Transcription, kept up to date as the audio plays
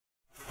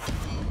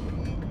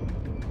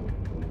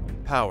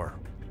Power.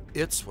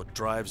 It's what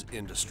drives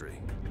industry.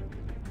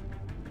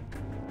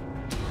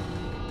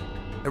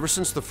 Ever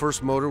since the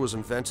first motor was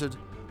invented,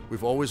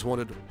 we've always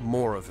wanted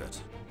more of it.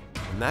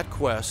 And that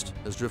quest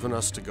has driven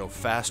us to go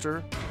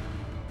faster,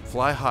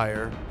 fly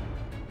higher,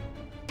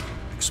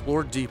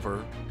 explore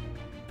deeper,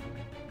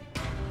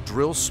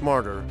 drill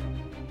smarter,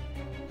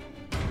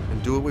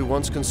 and do what we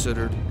once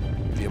considered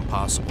the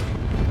impossible.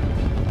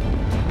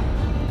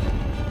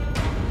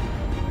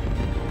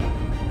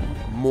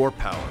 More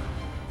power.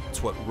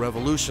 It's what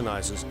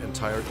revolutionizes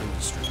entire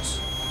industries.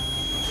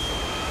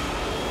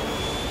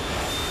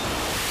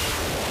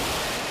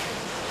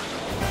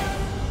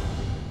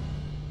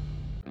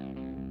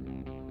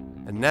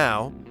 And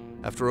now,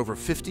 after over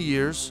 50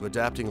 years of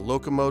adapting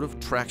locomotive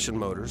traction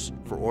motors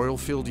for oil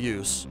field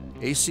use,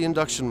 AC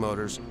induction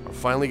motors are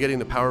finally getting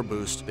the power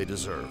boost they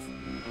deserve.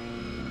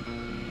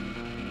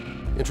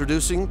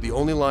 Introducing the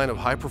only line of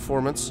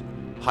high-performance,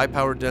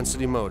 high-power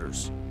density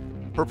motors,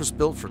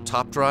 purpose-built for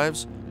top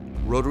drives,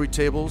 rotary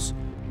tables,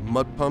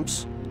 mud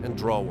pumps, and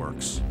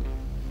drawworks.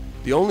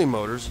 The only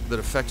motors that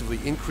effectively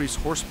increase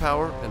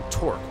horsepower and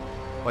torque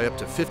by up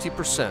to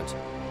 50%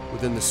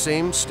 within the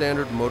same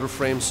standard motor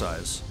frame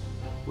size,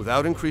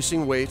 without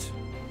increasing weight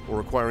or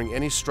requiring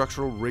any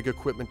structural rig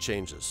equipment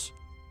changes.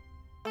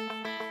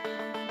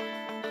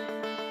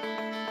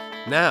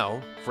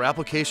 Now, for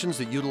applications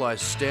that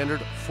utilize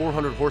standard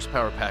 400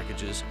 horsepower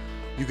packages,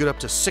 you get up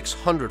to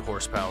 600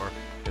 horsepower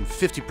and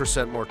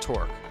 50% more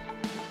torque.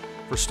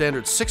 For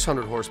standard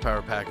 600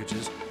 horsepower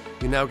packages,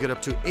 you now get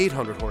up to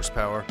 800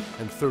 horsepower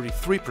and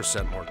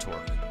 33% more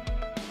torque.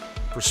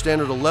 For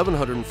standard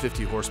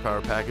 1150 horsepower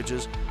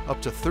packages,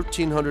 up to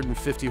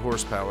 1350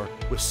 horsepower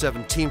with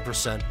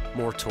 17%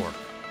 more torque.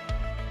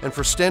 And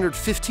for standard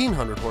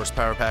 1500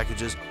 horsepower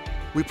packages,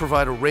 we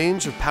provide a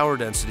range of power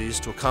densities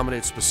to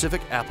accommodate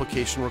specific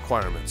application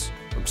requirements,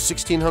 from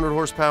 1600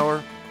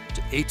 horsepower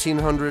to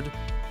 1800,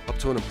 up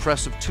to an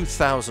impressive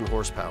 2000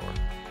 horsepower,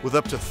 with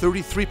up to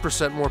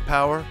 33% more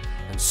power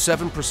and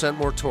 7%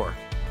 more torque,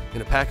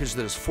 in a package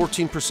that is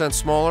 14%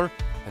 smaller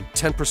and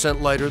 10%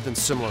 lighter than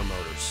similar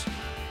motors.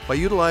 By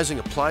utilizing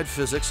applied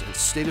physics and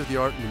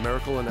state-of-the-art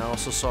numerical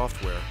analysis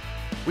software,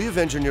 we have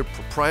engineered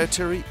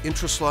proprietary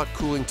intraslot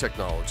cooling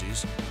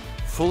technologies,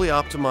 fully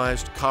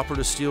optimized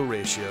copper-to-steel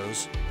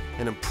ratios,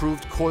 and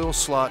improved coil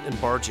slot and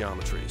bar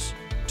geometries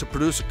to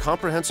produce a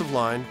comprehensive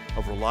line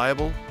of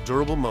reliable,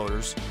 durable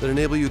motors that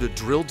enable you to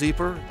drill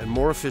deeper and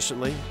more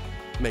efficiently,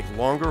 make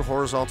longer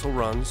horizontal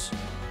runs,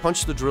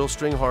 punch the drill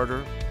string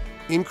harder,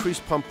 increase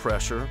pump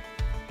pressure,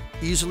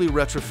 easily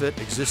retrofit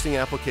existing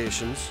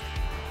applications,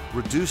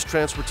 reduce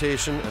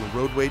transportation and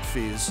road weight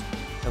fees,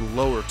 and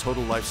lower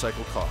total life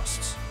cycle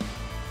costs.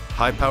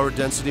 High power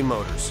density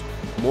motors,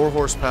 more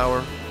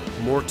horsepower,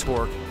 more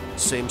torque,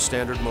 same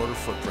standard motor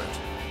footprint.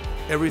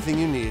 Everything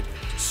you need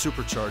to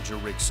supercharge your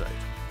rig site.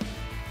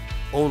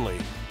 Only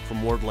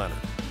from Leonard.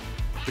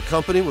 The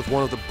company with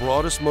one of the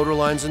broadest motor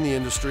lines in the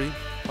industry,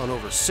 on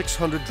over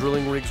 600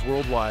 drilling rigs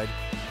worldwide,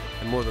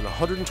 and more than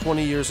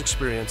 120 years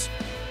experience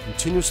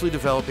continuously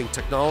developing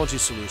technology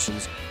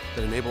solutions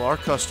that enable our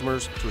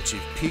customers to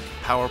achieve peak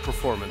power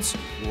performance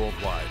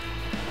worldwide.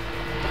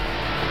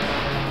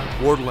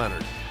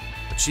 Leonard,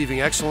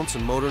 achieving excellence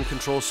in motor and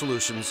control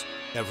solutions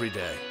every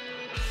day.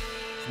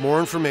 For more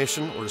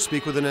information or to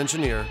speak with an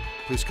engineer,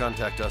 please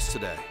contact us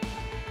today.